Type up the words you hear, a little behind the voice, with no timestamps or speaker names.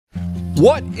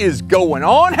What is going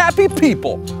on, happy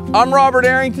people? I'm Robert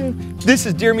Arrington. This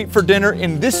is Deer Meat for Dinner,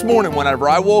 and this morning whenever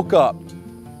I woke up,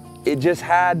 it just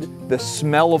had the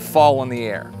smell of fall in the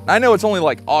air. I know it's only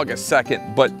like August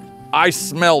 2nd, but I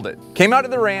smelled it. Came out to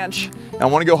the ranch, and I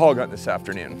want to go hog hunting this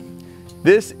afternoon.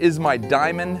 This is my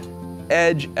Diamond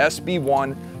Edge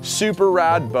SB1 super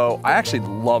rad bow. I actually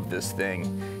love this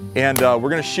thing, and we're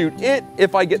gonna shoot it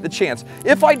if I get the chance.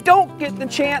 If I don't get the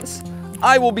chance,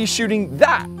 I will be shooting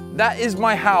that. That is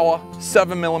my Howa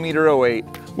 7mm 08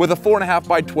 with a 4.5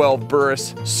 by 12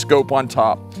 Burris scope on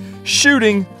top,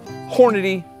 shooting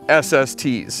Hornady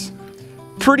SSTs.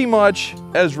 Pretty much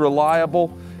as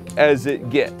reliable as it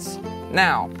gets.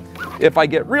 Now, if I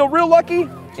get real lucky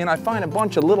and I find a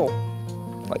bunch of little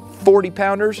like 40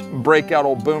 pounders, break out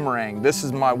old Boomerang. This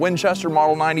is my Winchester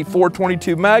Model 94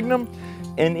 22 Magnum,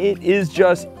 and it is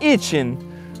just itching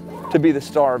to be the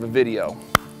star of a video.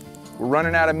 We're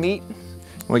running out of meat,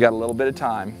 and we got a little bit of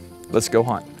time. Let's go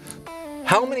hunt.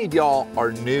 How many of y'all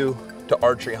are new to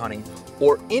archery hunting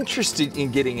or interested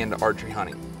in getting into archery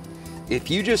hunting?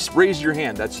 If you just raise your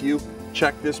hand, that's you,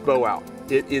 check this bow out.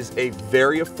 It is a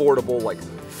very affordable, like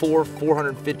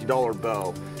 $450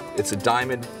 bow. It's a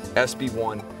Diamond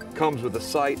SB1, comes with a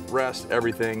sight, rest,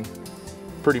 everything,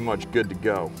 pretty much good to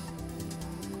go.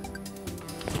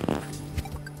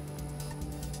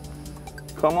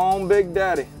 Come on, Big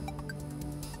Daddy.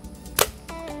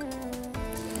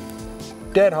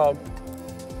 Dead hog.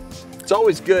 It's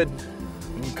always good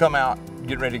when you come out,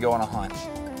 get ready to go on a hunt.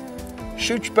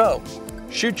 Shoot your bow,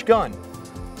 shoot your gun.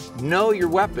 Know your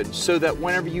weapon so that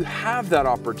whenever you have that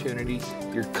opportunity,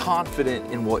 you're confident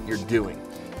in what you're doing.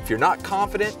 If you're not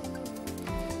confident,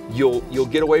 you'll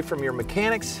get away from your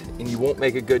mechanics and you won't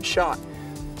make a good shot.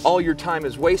 All your time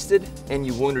is wasted and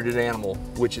you wounded an animal,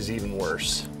 which is even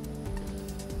worse.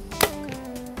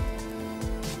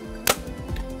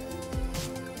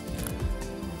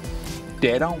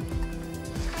 Dead on.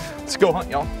 Let's go hunt,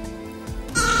 y'all.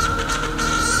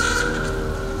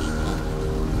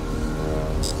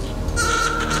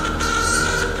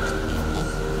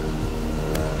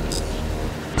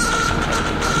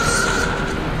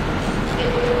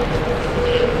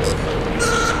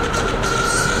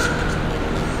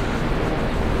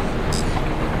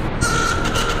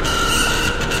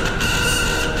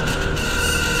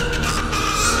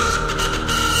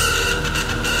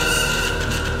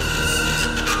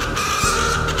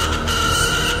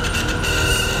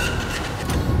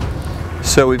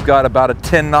 So we've got about a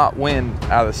 10-knot wind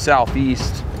out of the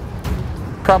southeast.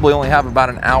 Probably only have about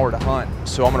an hour to hunt.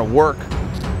 So I'm gonna work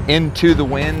into the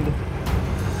wind.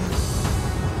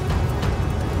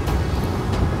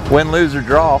 Win, lose, or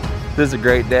draw, this is a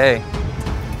great day.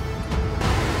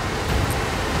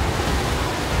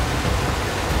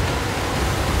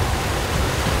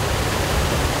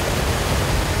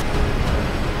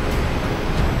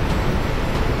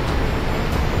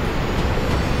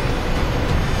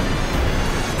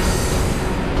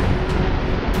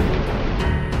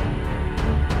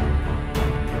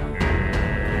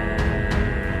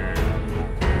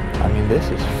 This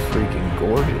is freaking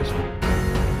gorgeous.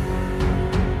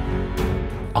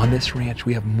 On this ranch,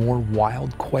 we have more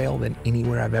wild quail than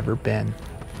anywhere I've ever been.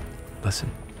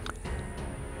 Listen.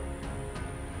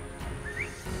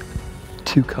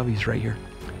 2 coveys right here.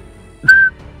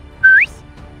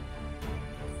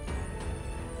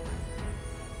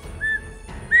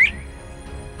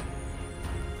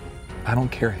 I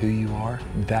don't care who you are,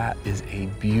 that is a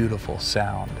beautiful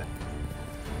sound.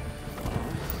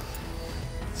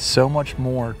 So much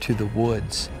more to the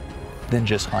woods than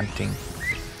just hunting.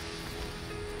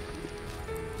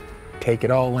 Take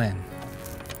it all in.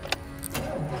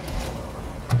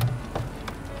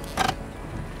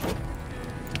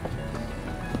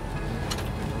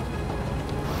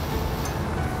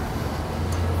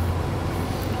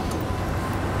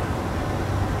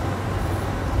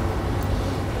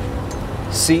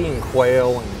 Seeing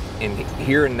quail and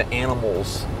hearing the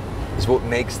animals is what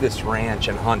makes this ranch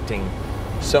and hunting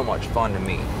so much fun to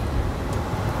me.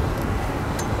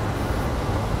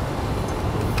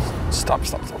 Stop,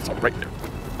 right there.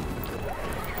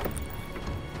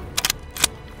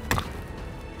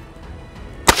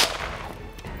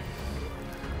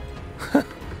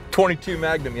 .22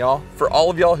 Magnum, y'all. For all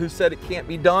of y'all who said it can't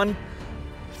be done,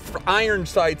 for iron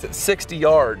sights at 60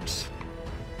 yards.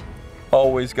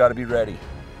 Always gotta be ready.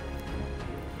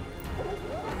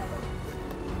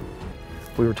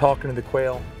 We were talking to the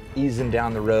quail, easing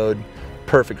down the road,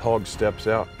 perfect hog steps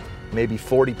out, maybe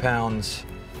 40 pounds,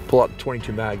 pull out the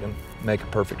 .22 Magnum, make a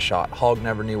perfect shot. Hog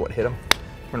never knew what hit him.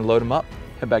 We're gonna load him up,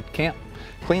 head back to camp,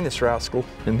 clean this rascal,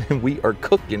 and then we are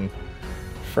cooking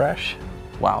fresh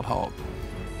wild hog.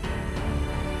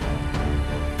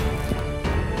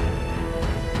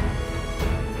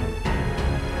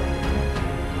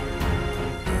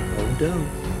 Oh, dope.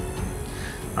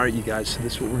 All right, you guys, so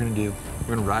this is what we're gonna do.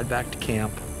 We're gonna ride back to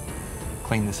camp,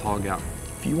 clean this hog out.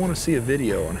 If you wanna see a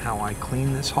video on how I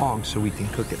clean this hog so we can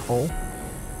cook it whole,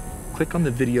 click on the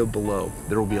video below.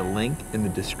 There will be a link in the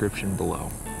description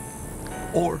below.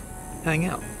 Or hang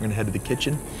out. We're gonna head to the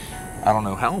kitchen. I don't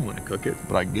know how I'm gonna cook it,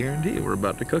 but I guarantee you we're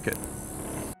about to cook it.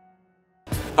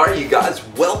 All right, you guys,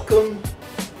 welcome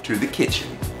to the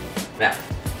kitchen. Now,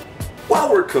 while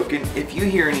we're cooking, if you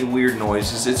hear any weird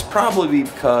noises, it's probably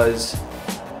because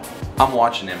I'm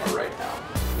watching Emma right now.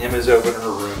 Emma's over in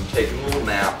her room taking a little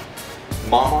nap.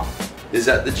 Mama is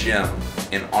at the gym,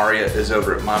 and Aria is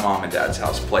over at my mom and dad's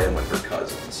house playing with her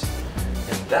cousins.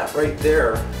 And that right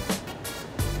there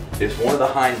is one of the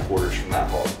hindquarters from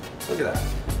that hog. Look at that.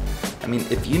 I mean,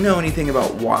 if you know anything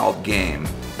about wild game,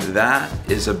 that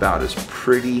is about as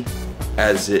pretty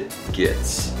as it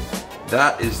gets.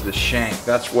 That is the shank.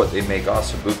 That's what they make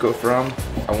ossobuco from.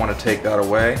 I want to take that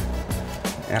away,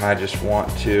 and I just want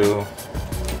to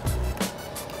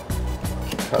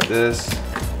cut this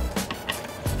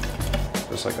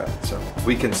just like that. So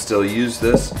we can still use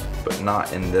this, but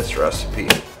not in this recipe.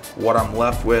 What I'm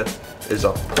left with is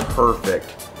a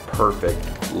perfect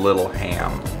little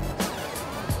ham.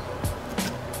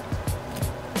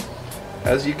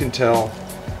 As you can tell,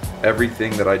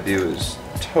 everything that I do is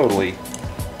totally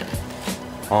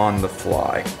on the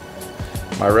fly.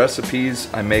 My recipes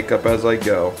I make up as I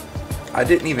go. I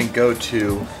didn't even go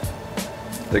to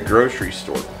the grocery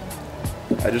store.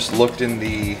 I just looked in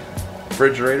the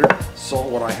refrigerator, saw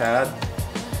what I had,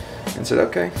 and said,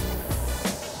 okay,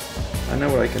 I know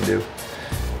what I can do.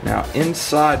 Now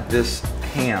inside this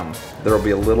ham, there will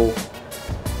be a little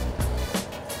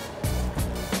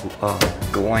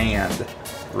gland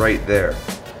right there.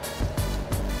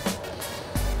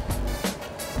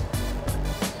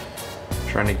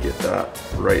 Trying to get that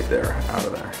right there, out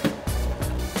of there.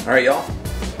 All right, y'all.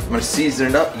 I'm gonna season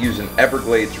it up using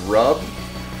Everglades rub.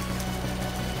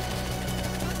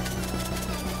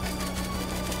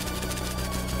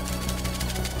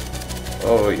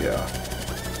 Oh yeah.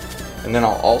 And then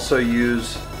I'll also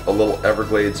use a little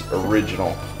Everglades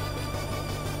original.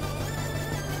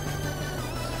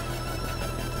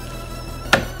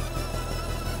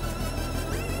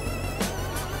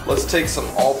 Let's take some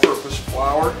all-purpose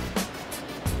flour.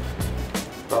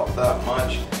 About that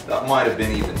much. That might have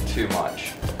been even too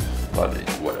much, but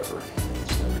whatever.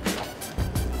 It's no big deal.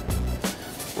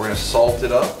 We're gonna salt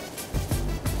it up,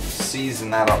 season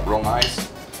that up real nice.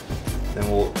 Then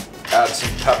we'll add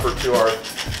some pepper to our,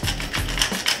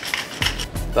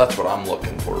 that's what I'm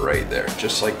looking for right there,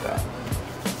 just like that.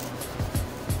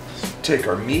 Take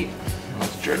our meat and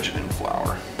let's dredge it in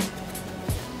flour.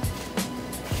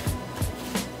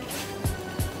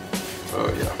 Oh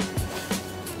yeah.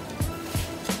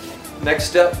 Next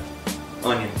step,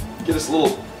 onion. Get us a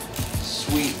little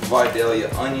sweet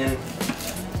Vidalia onion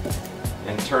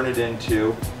and turn it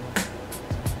into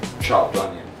chopped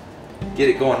onion. Get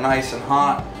it going nice and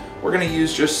hot. We're gonna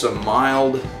use just some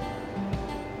mild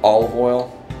olive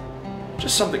oil.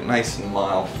 Just something nice and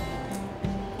mild.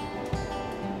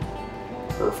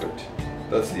 Perfect.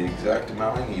 That's the exact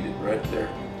amount I needed right there.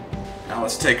 Now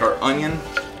let's take our onion.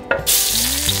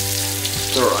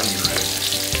 Throw our onion right.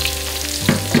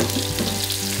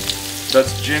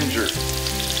 That's ginger.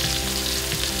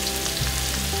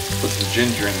 Put some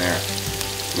ginger in there.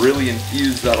 Really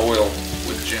infuse that oil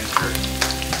with ginger.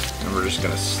 And we're just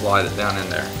gonna slide it down in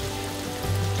there.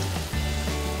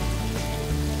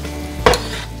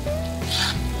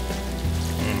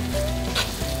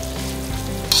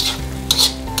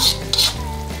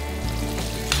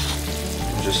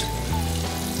 And just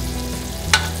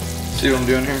see what I'm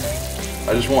doing here?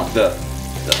 I just want the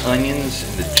onions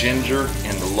and the ginger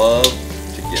and the love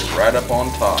to get right up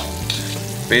on top.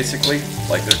 Basically,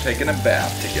 like they're taking a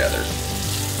bath together.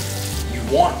 You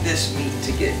want this meat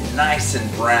to get nice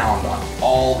and browned on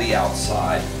all the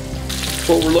outside. That's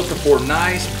what we're looking for,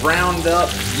 nice, browned up,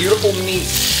 beautiful meat.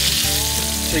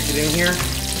 Take it in here.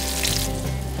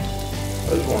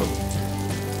 I just want to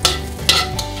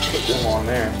put them on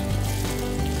there.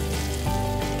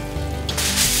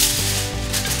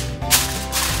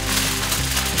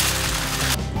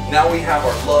 Now we have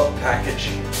our love package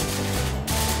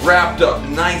wrapped up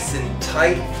nice and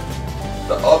tight.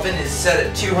 The oven is set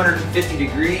at 250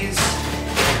 degrees.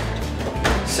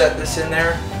 Set this in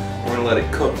there. We're gonna let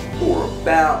it cook for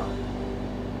about,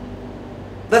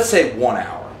 let's say 1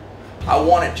 hour. I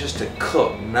want it just to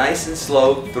cook nice and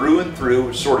slow through and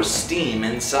through, sort of steam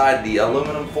inside the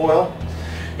aluminum foil.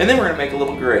 And then we're gonna make a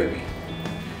little gravy.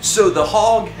 So the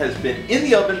hog has been in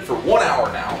the oven for 1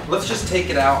 hour now. Let's just take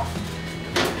it out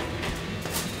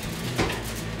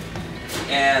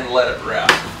and let it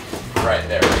rest right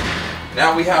there.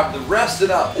 Now we have the rest of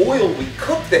that oil we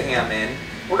cooked the ham in.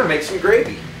 We're gonna make some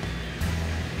gravy.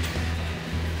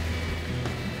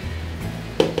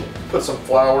 Put some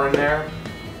flour in there.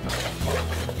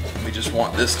 We just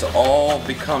want this to all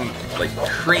become like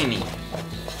creamy.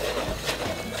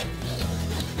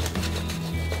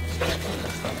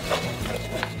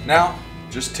 Now,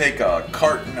 just take a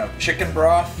carton of chicken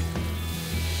broth.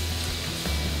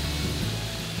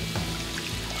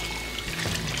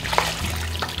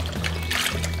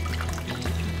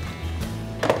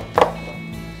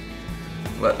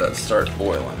 Let that start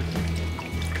boiling.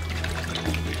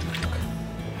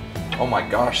 Oh my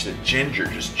gosh, the ginger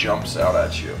just jumps out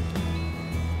at you.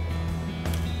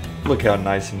 Look how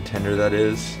nice and tender that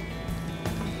is.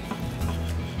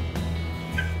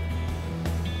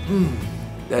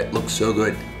 That looks so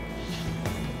good.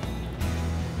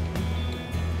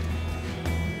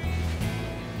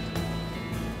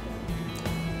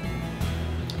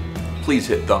 Please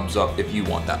hit thumbs up if you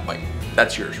want that bite.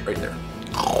 That's yours right there.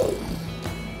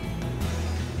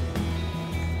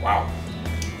 Wow.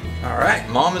 All right,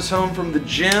 Mom is home from the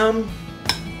gym.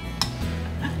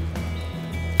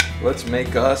 Let's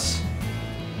make us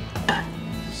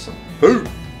some food.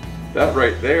 That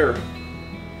right there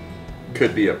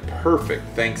could be a perfect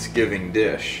Thanksgiving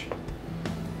dish.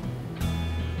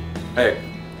 Hey,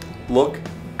 look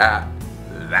at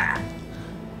that.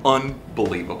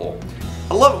 Unbelievable.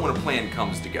 I love it when a plan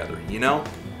comes together, you know?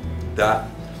 That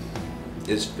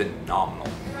is phenomenal.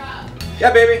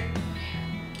 Yeah, baby.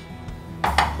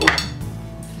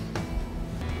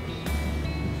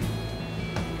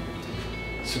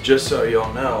 So just so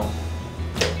y'all know,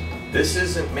 this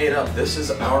isn't made up, this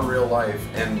is our real life,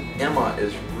 and Emma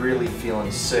is really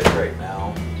feeling sick right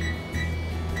now.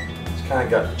 She's kind of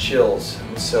got the chills,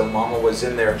 and so Mama was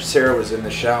in there, Sarah was in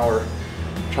the shower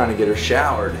trying to get her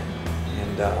showered,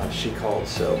 and she called.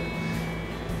 So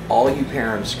all you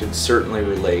parents can certainly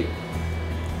relate.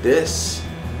 This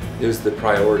is the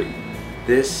priority.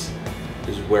 This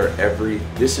is where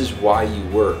this is why you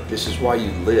work, this is why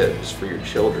you live, is for your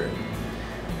children.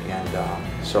 And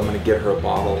so I'm going to get her a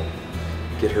bottle,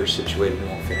 get her situated, and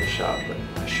we'll finish up. But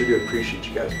I sure do appreciate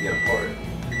you guys being a part.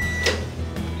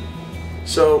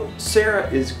 So Sarah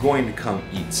is going to come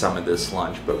eat some of this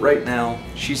lunch, but right now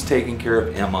she's taking care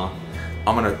of Emma.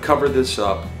 I'm going to cover this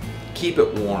up, keep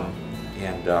it warm,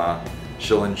 and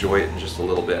she'll enjoy it in just a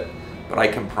little bit. But I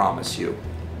can promise you,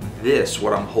 this,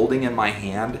 what I'm holding in my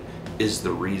hand, is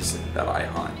the reason that I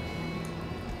hunt.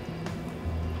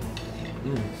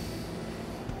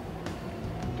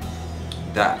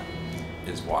 That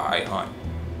is why I hunt.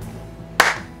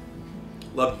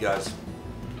 Love you guys.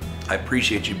 I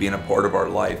appreciate you being a part of our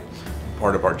life,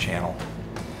 part of our channel.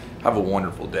 Have a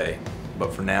wonderful day.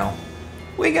 But for now,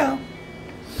 we go.